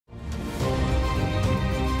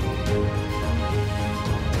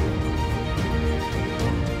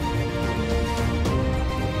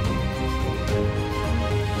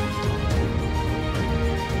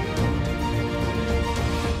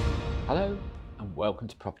and welcome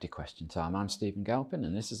to Property Question Time. I'm Stephen Galpin,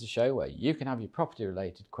 and this is a show where you can have your property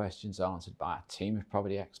related questions answered by a team of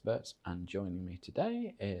property experts. And joining me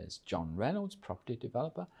today is John Reynolds, property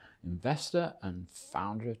developer, investor and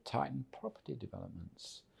founder of Titan Property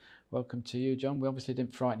Developments. Welcome to you, John. We obviously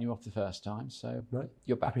didn't frighten you off the first time, so no,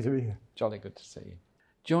 you're back. Happy to be here. Jolly good to see you.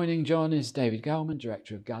 Joining John is David Galman,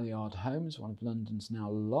 director of Galliard Homes, one of London's now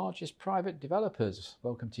largest private developers.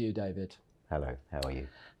 Welcome to you, David. Hello, how are you?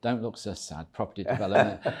 Don't look so sad. Property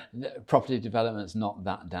development's not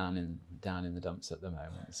that down in the dumps at the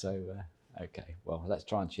moment. So, okay, well, let's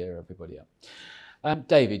try and cheer everybody up.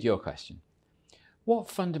 David, your question. What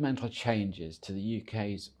fundamental changes to the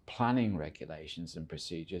UK's planning regulations and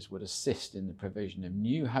procedures would assist in the provision of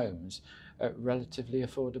new homes at relatively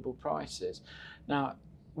affordable prices? Now,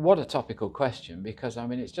 what a topical question, because, I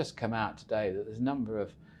mean, it's just come out today that there's a number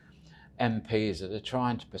of MPs that are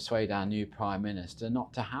trying to persuade our new Prime Minister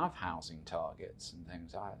not to have housing targets and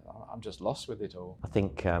things. I'm just lost with it all. I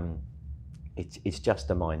think it's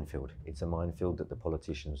just a minefield. It's a minefield that the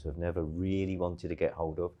politicians have never really wanted to get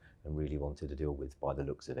hold of and really wanted to deal with by the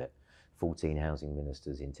looks of it. 14 housing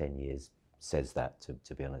ministers in 10 years says that,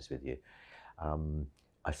 to be honest with you.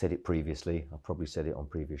 I said it previously, I probably said it on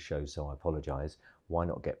previous shows, so I apologise. Why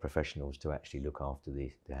not get professionals to actually look after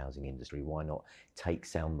the housing industry? Why not take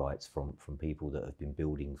sound bites from people that have been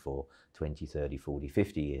building for 20, 30, 40,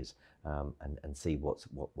 50 years and see what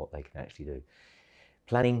they can actually do?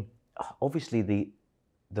 Planning, obviously the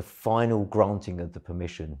final granting of the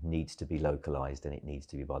permission needs to be localised, and it needs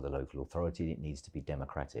to be by the local authority, and it needs to be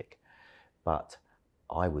democratic. But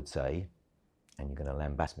I would say, and you're going to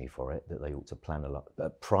lambast me for it, that they ought to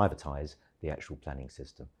privatise the actual planning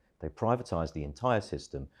system. They privatised the entire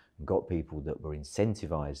system and got people that were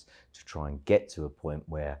incentivised to try and get to a point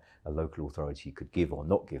where a local authority could give or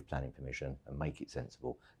not give planning permission and make it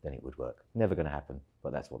sensible, then it would work. Never going to happen,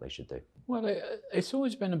 but that's what they should do. Well, it's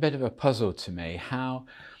always been a bit of a puzzle to me how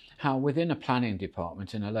within a planning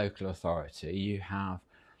department in a local authority you have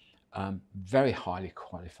very highly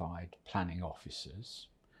qualified planning officers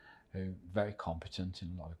who are very competent in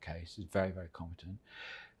a lot of cases, very, very competent,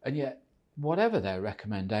 and yet whatever their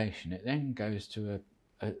recommendation, it then goes to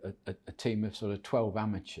a team of sort of 12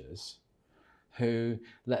 amateurs who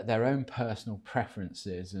let their own personal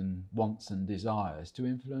preferences and wants and desires to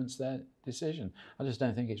influence their decision. I just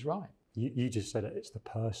don't think it's right. You just said it, it's the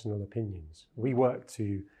personal opinions. We work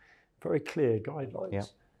to very clear guidelines. Yeah.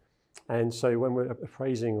 And so when we're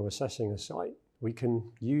appraising or assessing a site, we can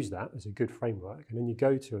use that as a good framework, and then you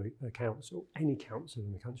go to a council, any council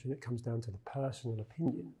in the country, and it comes down to the personal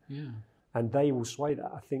opinion. Yeah. And they will sway that.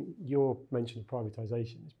 I think your mention of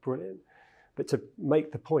privatisation is brilliant. But to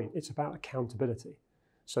make the point, it's about accountability.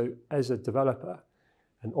 So as a developer,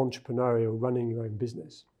 an entrepreneurial running your own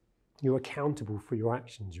business, you're accountable for your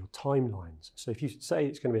actions, your timelines. So if you say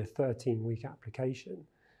it's going to be a 13-week application,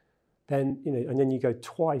 then, and then you go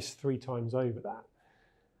twice, 3 times over that,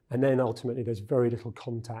 and then ultimately there's very little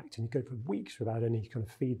contact and you go for weeks without any kind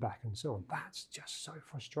of feedback and so on. That's just so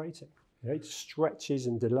frustrating. It stretches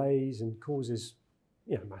and delays and causes,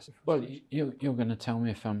 massive frustration. Well, you're going to tell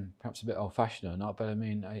me if I'm perhaps a bit old-fashioned or not, but I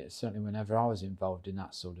mean, certainly whenever I was involved in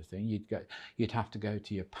that sort of thing, you'd have to go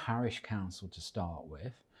to your parish council to start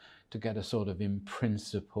with to get a sort of in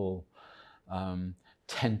principle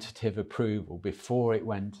tentative approval before it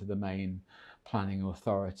went to the main planning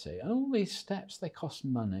authority. And all these steps, they cost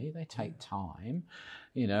money, they take time,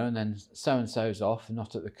 and then so-and-so's off,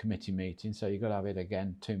 not at the committee meeting, so you've got to have it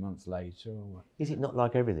again 2 months later or what. Is it not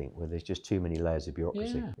like everything where there's just too many layers of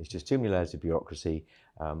bureaucracy? Yeah. There's just too many layers of bureaucracy,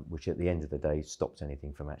 which at the end of the day stops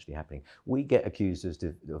anything from actually happening. We get accused as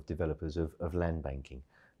of developers of land banking.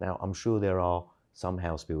 Now, I'm sure there are some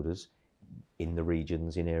house builders in the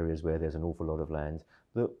regions, in areas where there's an awful lot of land,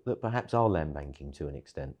 that perhaps are land banking to an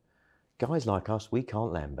extent. Guys like us, we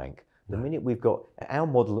can't land bank. The minute we've got, our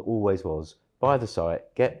model always was, buy the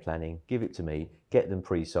site, get planning, give it to me, get them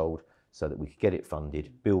pre-sold so that we could get it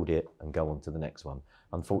funded, build it and go on to the next one.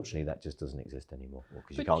 Unfortunately, that just doesn't exist anymore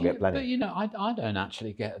because you can't get planning. But I don't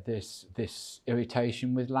actually get this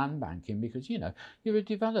irritation with land banking because, you're a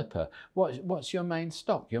developer. What's your main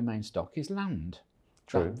stock? Your main stock is land.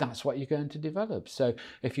 True. That's what you're going to develop. So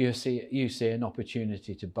if you see an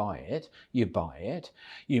opportunity to buy it, you buy it.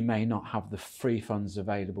 You may not have the free funds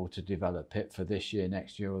available to develop it for this year,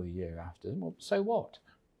 next year, or the year after. Well, so what?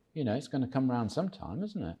 It's going to come around sometime,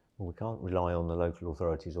 isn't it? Well, we can't rely on the local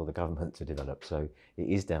authorities or the government to develop, so it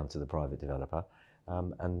is down to the private developer.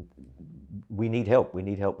 And we need help. We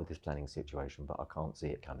need help with this planning situation, but I can't see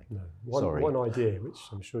it coming. No. Sorry. One idea, which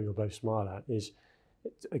I'm sure you'll both smile at, is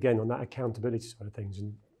again on that accountability side of things,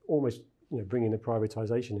 and almost bringing the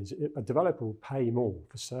privatisation is a developer will pay more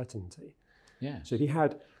for certainty. Yeah. So if you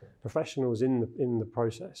had professionals in the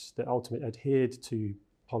process that ultimately adhered to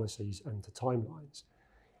policies and to timelines,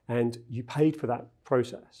 and you paid for that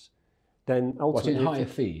process, then ultimately... What, in higher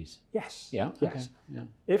fees? Yes. Yeah. Yes. Okay. Yeah.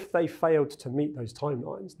 If they failed to meet those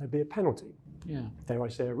timelines, there'd be a penalty. Yeah. Dare I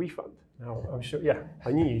say a refund? Now, I'm sure, yeah,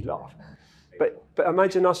 I knew you'd laugh. But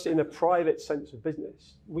imagine us in a private sense of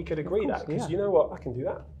business. We could agree that, because you know what, I can do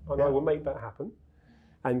that, and I will make that happen.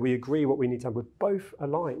 And we agree what we need to have. We're both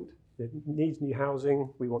aligned. It needs new housing,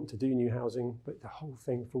 we want to do new housing, but the whole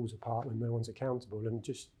thing falls apart when no one's accountable, and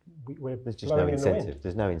there's just no incentive.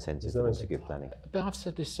 There's no incentive for them to give planning. But I've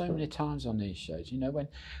said this so many times on these shows,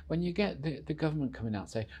 when you get the government coming out and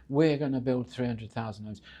say, we're going to build 300,000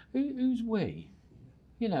 homes, who's we?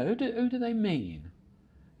 Who do they mean?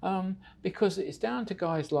 Because it's down to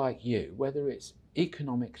guys like you, whether it's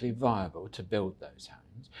economically viable to build those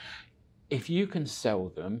homes. If you can sell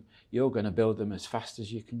them, you're going to build them as fast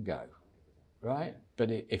as you can go, right? But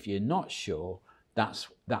if you're not sure, that's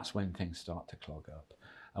when things start to clog up,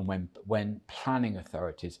 and when planning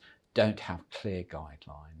authorities don't have clear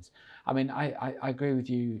guidelines. I mean, I agree with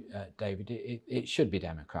you, David. It should be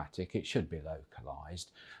democratic. It should be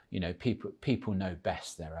localised. People know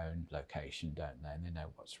best their own location, don't they? And they know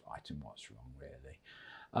what's right and what's wrong,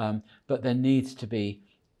 really. But there needs to be,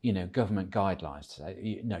 government guidelines to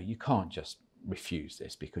say, no, you can't just refuse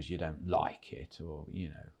this because you don't like it, or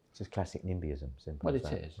It's just classic NIMBYism. Simple. Well, as it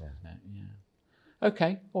that. is. Yeah.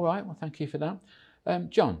 Okay. All right. Well, thank you for that,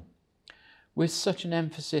 John. With such an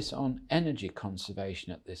emphasis on energy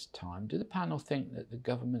conservation at this time, do the panel think that the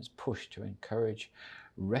government's push to encourage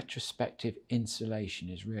retrospective insulation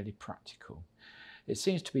is really practical? It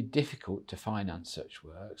seems to be difficult to finance such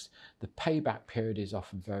works. The payback period is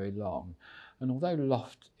often very long, and although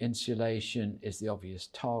loft insulation is the obvious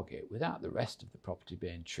target, without the rest of the property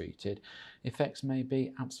being treated, effects may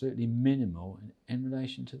be absolutely minimal in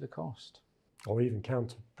relation to the cost. Or even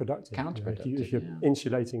counterproductive. Counterproductive, if you're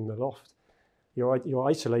insulating the loft, you're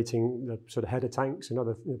isolating the sort of header tanks and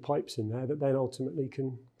other pipes in there that then ultimately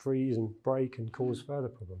can freeze and break and cause further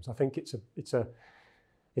problems. I think it's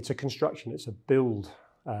a construction, it's a build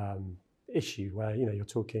issue where you're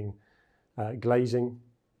talking glazing,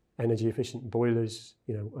 energy efficient boilers,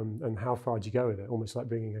 and how far do you go with it? Almost like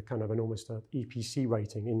bringing a kind of almost an EPC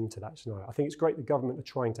rating into that scenario. I think it's great the government are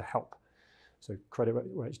trying to help, so credit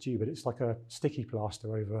where it's due, but it's like a sticky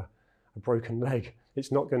plaster over a broken leg.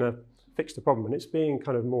 It's not going to fix the problem, and it's being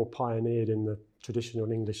kind of more pioneered in the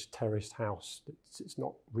traditional English terraced house. It's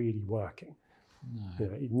not really working. No.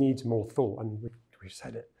 It needs more thought, and we've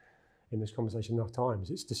said it in this conversation enough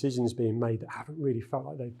times. It's decisions being made that haven't really felt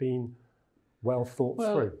like they've been well thought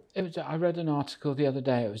through. I read an article the other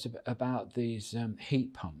day. It was about these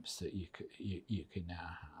heat pumps that you can now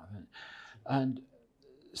have, and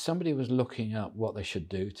somebody was looking up what they should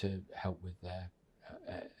do to help with their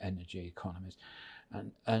energy economies,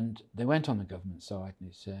 and they went on the government side and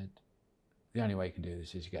it said the only way you can do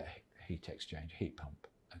this is you get a heat exchange, heat pump.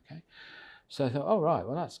 Okay, so I thought, oh right,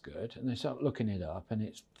 well that's good, and they start looking it up, and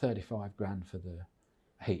it's 35 grand for the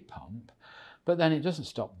heat pump. But then it doesn't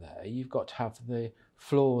stop there. You've got to have the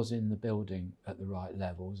floors in the building at the right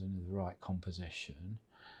levels and the right composition.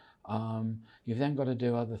 You've then got to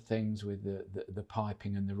do other things with the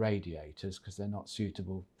piping and the radiators, because they're not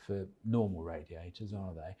suitable for normal radiators,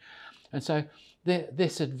 are they? And so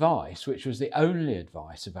this advice, which was the only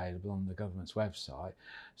advice available on the government's website,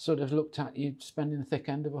 sort of looked at you spending the thick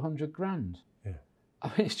end of 100 grand. Yeah. I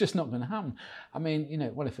mean, it's just not going to happen. I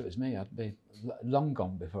mean, well, if it was me, I'd be long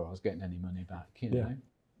gone before I was getting any money back, you know?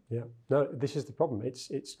 Yeah. No, this is the problem.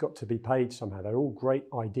 It's got to be paid somehow. They're all great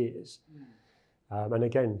ideas. And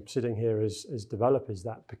again, sitting here as developers,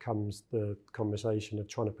 that becomes the conversation of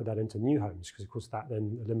trying to put that into new homes, because of course that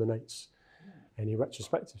then eliminates any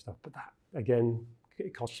retrospective stuff. But that, again,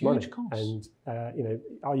 it costs huge money. Costs. And,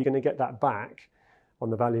 are you going to get that back on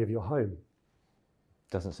the value of your home?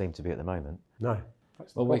 Doesn't seem to be at the moment. No.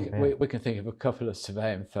 Well, we can think of a couple of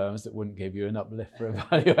surveying firms that wouldn't give you an uplift for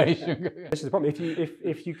evaluation. This is the problem.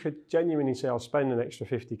 If you could genuinely say, I'll spend an extra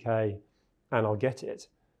 50k and I'll get it,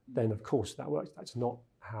 then of course that works. That's not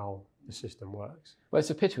how the system works. Well, it's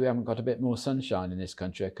a pity we haven't got a bit more sunshine in this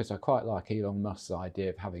country, because I quite like Elon Musk's idea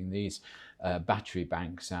of having these battery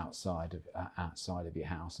banks outside of your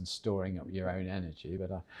house and storing up your own energy.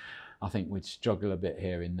 But I think we'd struggle a bit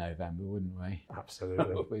here in November, wouldn't we?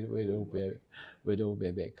 Absolutely. we'd all be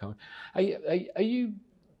a bit cold. Are you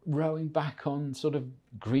rowing back on sort of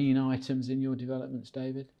green items in your developments,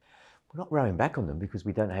 David? We're not rowing back on them because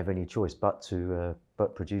we don't have any choice but to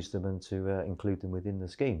produce them and to include them within the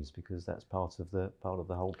schemes, because that's part of the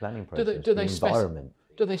whole planning process. Do they environment.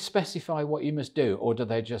 Do they specify what you must do, or do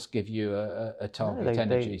they just give you a target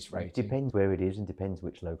energy rating? Depends where it is and depends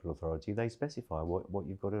which local authority. They specify what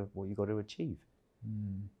you've got to achieve.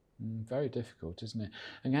 Very difficult, isn't it?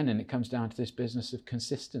 Again, and it comes down to this business of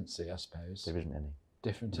consistency, I suppose. There isn't any.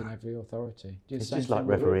 Different in every authority. It's just like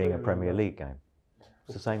refereeing a Premier League game.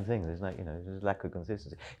 It's the same thing. There's no, there's a lack of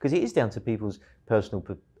consistency, because it is down to people's personal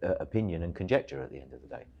opinion and conjecture at the end of the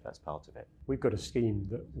day. That's part of it. We've got a scheme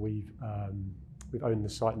that we've owned the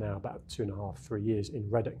site now about 2.5, 3 years in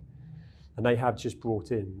Reading, and they have just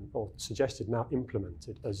brought in, or suggested now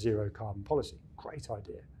implemented, a zero carbon policy. Great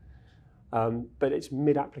idea, but it's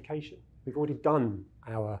mid-application. We've already done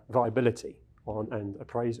our viability and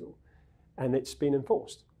appraisal, and it's been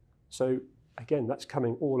enforced. So again, that's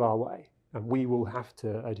coming all our way. And we will have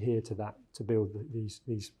to adhere to that to build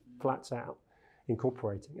these flats out,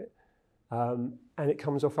 incorporating it. And it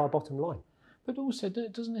comes off our bottom line. But also,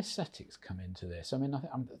 doesn't aesthetics come into this? I mean,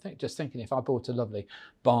 I'm just thinking, if I bought a lovely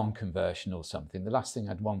barn conversion or something, the last thing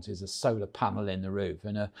I'd want is a solar panel in the roof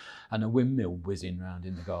and a windmill whizzing around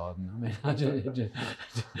in the garden. I mean,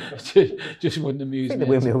 just wouldn't amuse me. I think the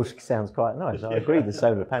windmill sounds quite nice. I agree, the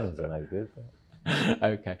solar panels are no good. But...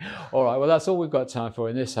 Okay, all right, well, that's all we've got time for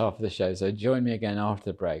in this half of the show, so join me again after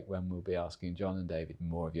the break when we'll be asking John and David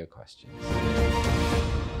more of your questions.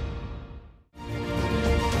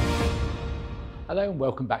 Hello and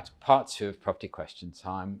welcome back to part 2 of Property Question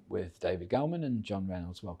Time with David Galman and John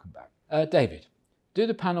Reynolds. Welcome back. David, do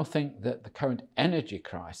the panel think that the current energy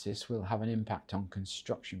crisis will have an impact on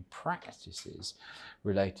construction practices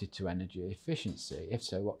related to energy efficiency? If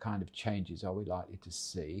so, what kind of changes are we likely to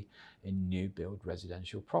see in new build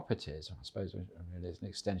residential properties? I suppose really it's an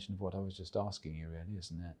extension of what I was just asking you, really,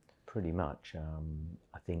 isn't it? Pretty much.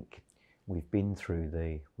 I think we've been through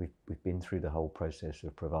the whole process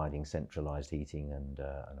of providing centralised heating and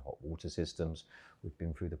hot water systems. We've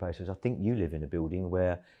been through the process. I think you live in a building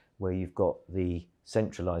where you've got the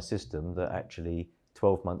centralised system that actually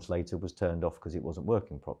 12 months later was turned off because it wasn't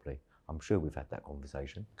working properly. I'm sure we've had that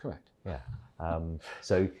conversation. Correct. Yeah.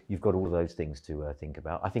 So you've got all of those things to think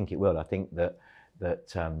about. I think it will. I think that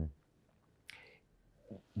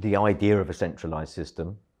the idea of a centralised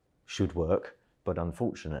system should work, but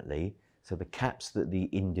unfortunately, so the caps that the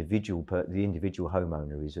individual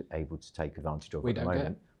homeowner is able to take advantage of at the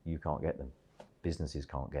moment, you can't get them. Businesses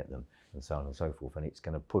can't get them, and so on and so forth. And it's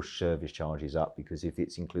going to push service charges up, because if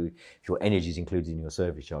your energy is included in your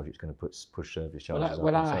service charge, it's going to push service charges up.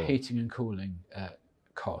 Well, our heating and cooling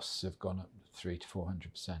costs have gone up 300 to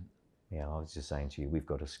 400%. Yeah, I was just saying to you, we've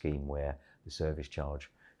got a scheme where the service charge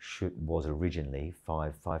was originally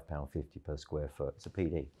 £5.50 per square foot. It's a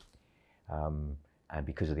PD. And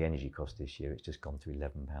because of the energy cost this year, it's just gone to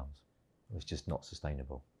 £11. It's just not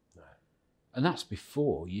sustainable. No. And that's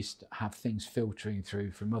before you have things filtering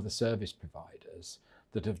through from other service providers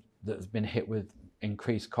that have been hit with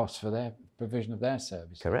increased costs for their provision of their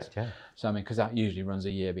services. Correct, yeah. So, I mean, because that usually runs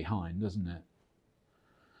a year behind, doesn't it?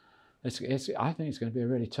 I think it's going to be a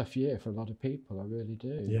really tough year for a lot of people. I really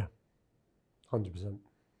do. Yeah, 100%.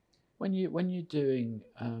 When you're doing,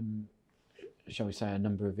 shall we say, a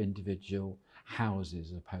number of individual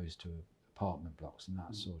houses as opposed to apartment blocks and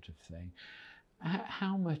that sort of thing,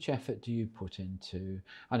 how much effort do you put into?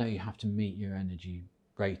 I know you have to meet your energy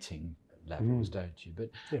rating levels, don't you? But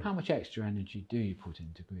yeah, how much extra energy do you put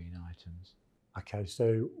into green items? Okay,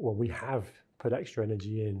 so we have put extra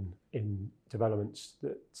energy in developments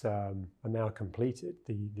that are now completed.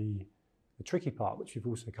 The tricky part, which we've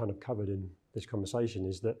also kind of covered in this conversation,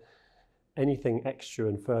 is that anything extra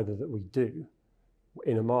and further that we do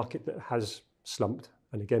in a market that has slumped,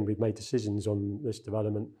 and again, we've made decisions on this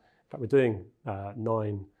development. In fact, we're doing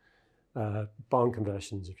 9 barn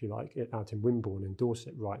conversions, if you like, out in Wimborne and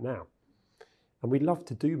Dorset right now. And we'd love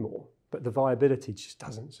to do more, but the viability just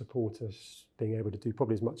doesn't support us being able to do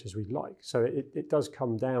probably as much as we'd like. So it does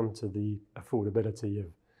come down to the affordability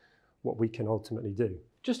of what we can ultimately do.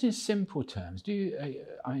 Just in simple terms, do you,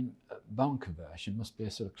 I mean, barn conversion must be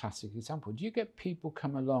a sort of classic example. Do you get people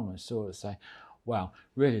come along and sort of say, wow,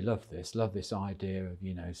 really love this idea of,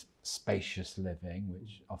 spacious living,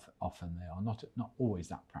 which often they are, not always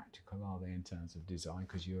that practical, are they, in terms of design,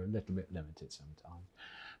 because you're a little bit limited sometimes.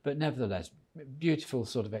 But nevertheless, beautiful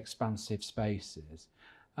sort of expansive spaces.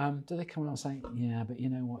 Do they come along saying, yeah, but you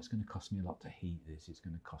know what, it's going to cost me a lot to heat this, it's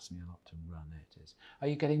going to cost me a lot to run it. Are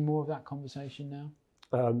you getting more of that conversation now?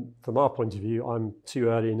 From our point of view, I'm too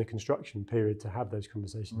early in the construction period to have those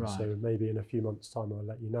conversations. Right. So maybe in a few months' time, I'll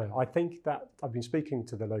let you know. I think that I've been speaking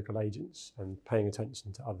to the local agents and paying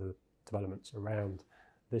attention to other developments around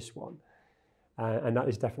this one. And that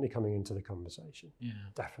is definitely coming into the conversation. Yeah.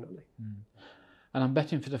 Definitely. Mm. And I'm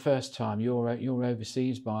betting for the first time your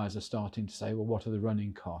overseas buyers are starting to say, well, what are the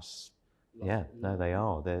running costs? Yeah, no, they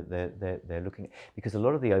are. They're looking, because a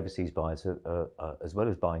lot of the overseas buyers, are, as well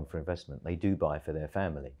as buying for investment, they do buy for their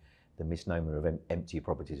family. The misnomer of empty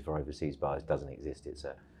properties for overseas buyers doesn't exist. It's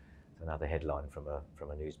another headline from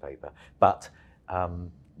a newspaper. But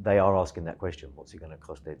they are asking that question: what's it going to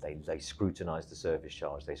cost? They scrutinise the service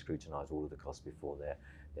charge. They scrutinise all of the costs before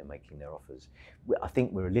they're making their offers. I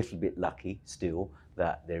think we're a little bit lucky still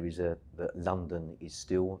that that London is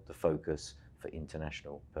still the focus for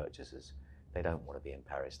international purchasers. They don't want to be in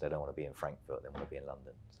Paris, they don't want to be in Frankfurt, they want to be in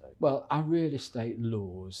London. So. Well, our real estate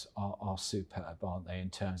laws are superb, aren't they, in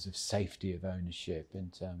terms of safety of ownership, in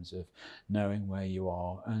terms of knowing where you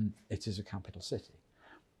are, and it is a capital city.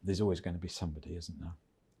 There's always going to be somebody, isn't there?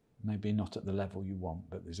 Maybe not at the level you want,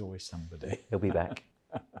 but there's always somebody. He'll be back.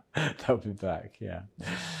 They'll be back, yeah.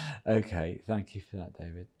 Okay, thank you for that,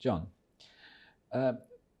 David. John,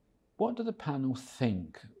 what do the panel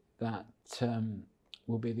think that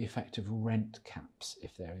will be the effect of rent caps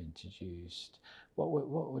if they're introduced?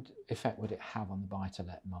 What effect would it have on the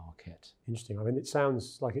buy-to-let market? Interesting. I mean, it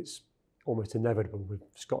sounds like it's almost inevitable with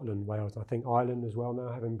Scotland, Wales, and I think Ireland as well now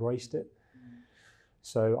have embraced it.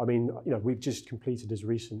 So, I mean, you know, we've just completed as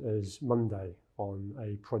recent as Monday on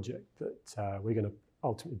a project that we're going to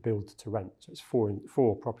ultimately build to rent. So it's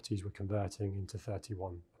four properties we're converting into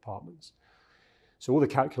 31 apartments. So all the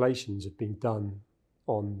calculations have been done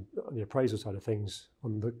on the appraisal side of things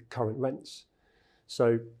on the current rents.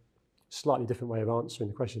 So slightly different way of answering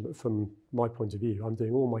the question, but from my point of view, I'm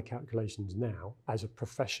doing all my calculations now as a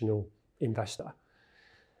professional investor.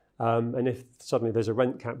 And if suddenly there's a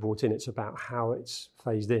rent cap brought in, it's about how it's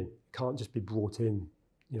phased in. It can't just be brought in,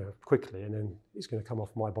 you know, quickly, and then it's going to come off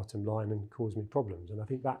my bottom line and cause me problems. And I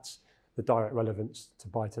think that's the direct relevance to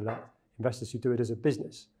buy-to-let investors who do it as a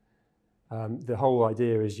business. The whole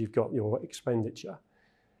idea is you've got your expenditure,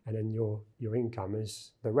 and then your income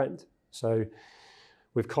is the rent. So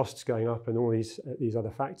with costs going up and all these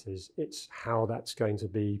other factors, it's how that's going to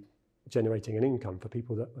be generating an income for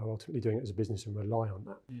people that are ultimately doing it as a business and rely on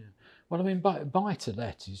that. Yeah. Well, I mean,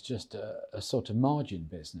 buy-to-let is just a sort of margin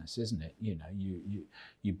business, isn't it? You know,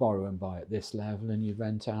 you borrow and buy at this level, and you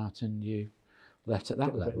rent out and you let at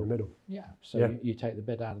that level. Bit in the middle. Yeah. So you take the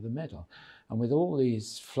bit out of the middle, and with all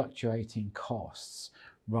these fluctuating costs,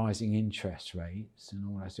 rising interest rates and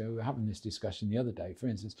all that. So we were having this discussion the other day. For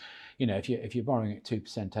instance, you know, if you're borrowing at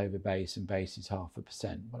 2% over base and base is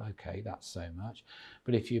 0.5%, well, okay, that's so much.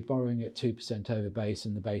 But if you're borrowing at 2% over base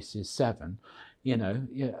and the base is 7%, you know,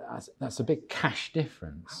 yeah, that's a big cash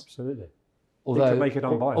difference. Absolutely. Although, make it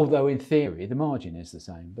unviable. Although in theory the margin is the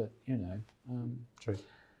same, but you know, True.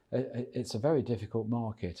 It's a very difficult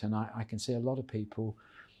market, and I can see a lot of people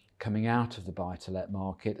coming out of the buy-to-let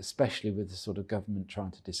market, especially with the sort of government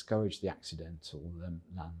trying to discourage the accidental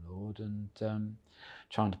landlord and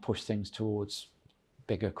trying to push things towards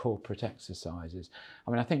bigger corporate exercises.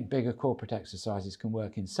 I mean, I think bigger corporate exercises can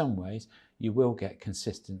work in some ways. You will get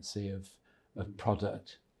consistency of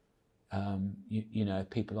product. You know,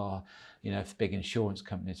 people are, you know, if big insurance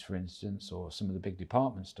companies, for instance, or some of the big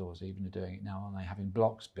department stores even are doing it now, and they're having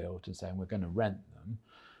blocks built and saying we're going to rent them.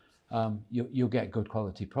 You'll get good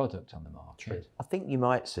quality product on the market. True. I think you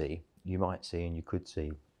might see, and you could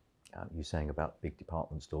see, you saying about big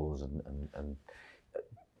department stores and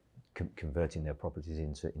converting their properties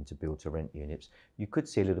into build-to-rent units. You could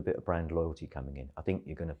see a little bit of brand loyalty coming in. I think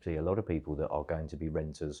you're going to see a lot of people that are going to be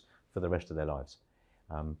renters for the rest of their lives.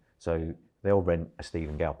 So they'll rent a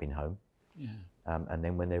Stephen Galpin home. Yeah. And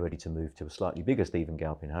then when they're ready to move to a slightly bigger Stephen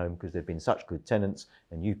Galpin home, because they've been such good tenants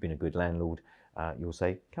and you've been a good landlord, you'll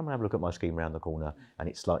say, come and have a look at my scheme around the corner, and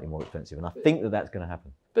it's slightly more expensive. And I think that's going to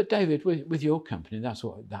happen. But David, with your company, that's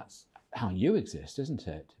how you exist, isn't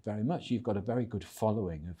it? Very much. You've got a very good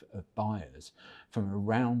following of buyers from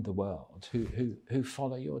around the world who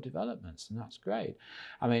follow your developments, and that's great.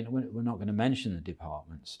 I mean, we're not going to mention the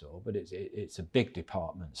department store, but it's a big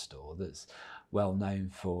department store that's well known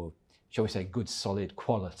for, shall we say, good solid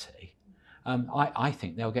quality. I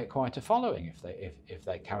think they'll get quite a following if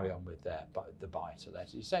they carry on with the buy-to-let.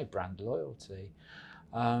 As you say, brand loyalty.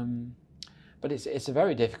 But it's a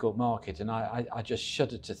very difficult market, and I just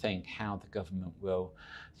shudder to think how the government will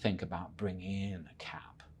think about bringing in a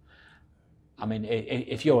cap. I mean,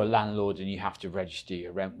 if you're a landlord and you have to register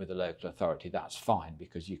your rent with the local authority, that's fine,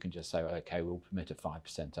 because you can just say, well, okay, we'll permit a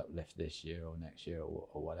 5% uplift this year or next year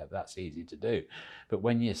or whatever. That's easy to do. But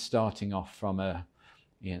when you're starting off from a,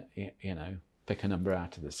 you know, pick a number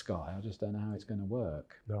out of the sky, I just don't know how it's going to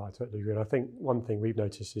work. No, I totally agree. And I think one thing we've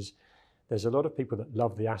noticed is there's a lot of people that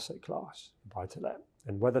love the asset class, buy-to-let,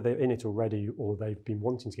 and whether they're in it already or they've been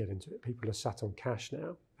wanting to get into it, people are sat on cash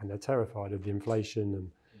now and they're terrified of the inflation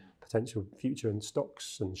and potential future, and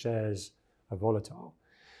stocks and shares are volatile.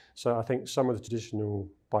 So I think some of the traditional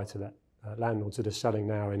buy-to-let landlords that are selling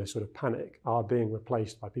now in a sort of panic are being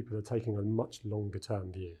replaced by people that are taking a much longer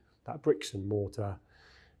term view. That bricks and mortar,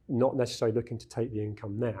 not necessarily looking to take the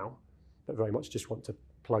income now, but very much just want to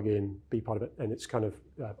plug in, be part of it, and it's kind of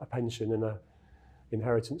a pension and a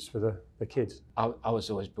inheritance for the kids. I was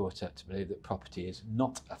always brought up to believe that property is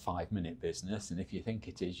not a 5-minute business, and if you think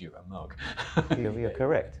it is, you're a mug. You're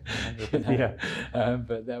correct. You know? Yeah.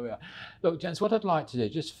 But there we are. Look, gents, what I'd like to do,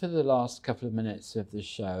 just for the last couple of minutes of the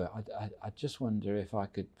show, I just wonder if I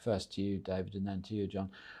could, first to you, David, and then to you,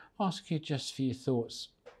 John, ask you just for your thoughts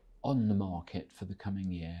on the market for the coming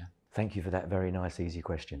year. Thank you for that very nice, easy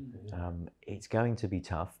question. It's going to be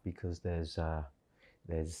tough because there's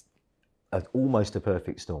almost a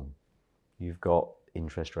perfect storm. You've got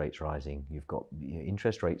interest rates rising. You've got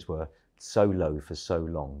interest rates were so low for so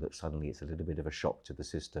long that suddenly it's a little bit of a shock to the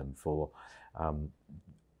system for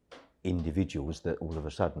individuals that all of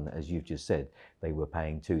a sudden, as you've just said, they were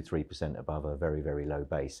paying 2-3% above a very, very low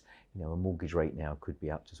base. You know, a mortgage rate now could be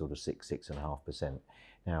up to sort of 6-6.5%.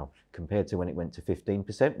 Now, compared to when it went to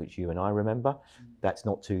 15%, which you and I remember, that's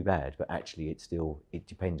not too bad, but actually it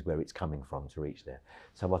depends where it's coming from to reach there.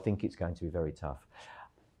 So I think it's going to be very tough.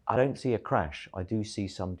 I don't see a crash. I do see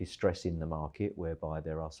some distress in the market whereby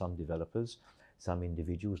there are some developers, some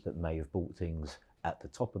individuals that may have bought things at the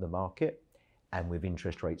top of the market, and with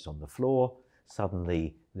interest rates on the floor,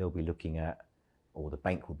 suddenly they'll be looking at, or the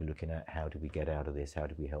bank will be looking at, how do we get out of this? How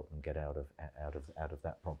do we help them get out of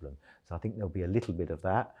that problem? So I think there'll be a little bit of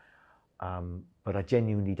that, but I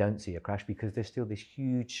genuinely don't see a crash because there's still this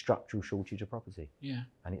huge structural shortage of property. Yeah.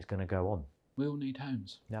 And it's going to go on. We all need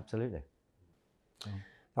homes. Absolutely.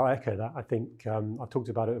 I echo that. I think I've talked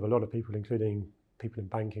about it with a lot of people, including people in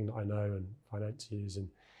banking that I know and financiers, and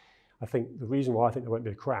I think the reason why I think there won't be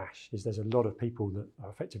a crash is there's a lot of people that are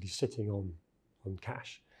effectively sitting on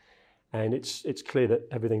cash. And it's clear that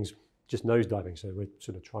everything's just nosediving, so we're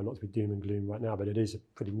sort of trying not to be doom and gloom right now, but it is a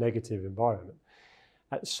pretty negative environment.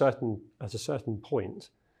 At a certain point,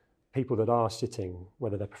 people that are sitting,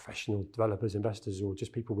 whether they're professional developers, investors, or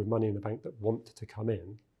just people with money in the bank that want to come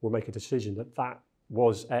in, will make a decision that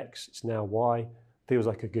was X, it's now Y, feels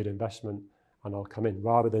like a good investment, and I'll come in,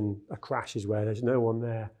 rather than a crash is where there's no one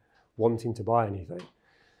there wanting to buy anything.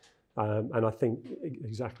 And I think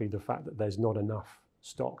exactly the fact that there's not enough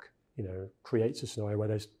stock, you know, creates a scenario where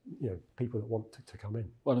there's, you know, people that want to come in.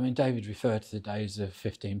 Well, I mean, David referred to the days of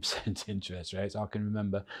 15% interest rates. I can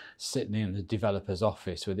remember sitting in the developer's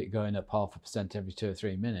office with it going up 0.5% every 2 or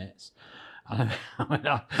 3 minutes. And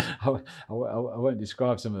I won't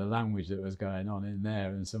describe some of the language that was going on in there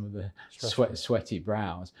and some of the sweaty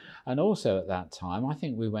brows. And also at that time, I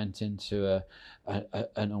think we went into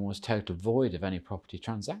an almost total void of any property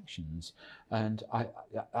transactions. And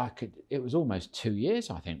it was almost 2 years,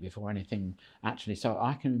 I think, before anything actually. So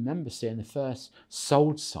I can remember seeing the first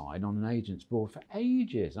sold sign on an agent's board for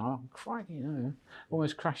ages. And I'm crikey, you know,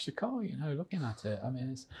 almost crashed the car, you know, looking at it. I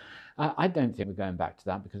mean, I don't think we're going back to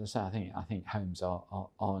that because I think homes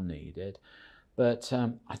are needed. But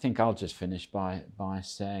I think I'll just finish by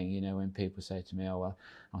saying, you know, when people say to me, oh, well,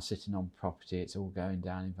 I'm sitting on property, it's all going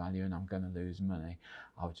down in value and I'm going to lose money,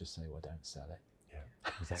 I would just say, well, don't sell it.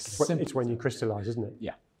 Yeah, exactly. It's when you crystallise, isn't it?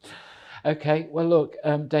 Yeah. Okay, well, look,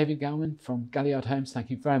 David Galman from Galliard Homes, thank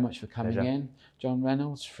you very much for coming in. John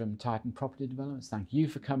Reynolds from Titan Property Developments, thank you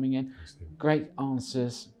for coming in. Great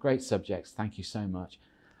answers, great subjects, thank you so much.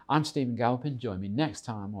 I'm Stephen Galpin. Join me next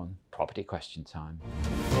time on Property Question Time.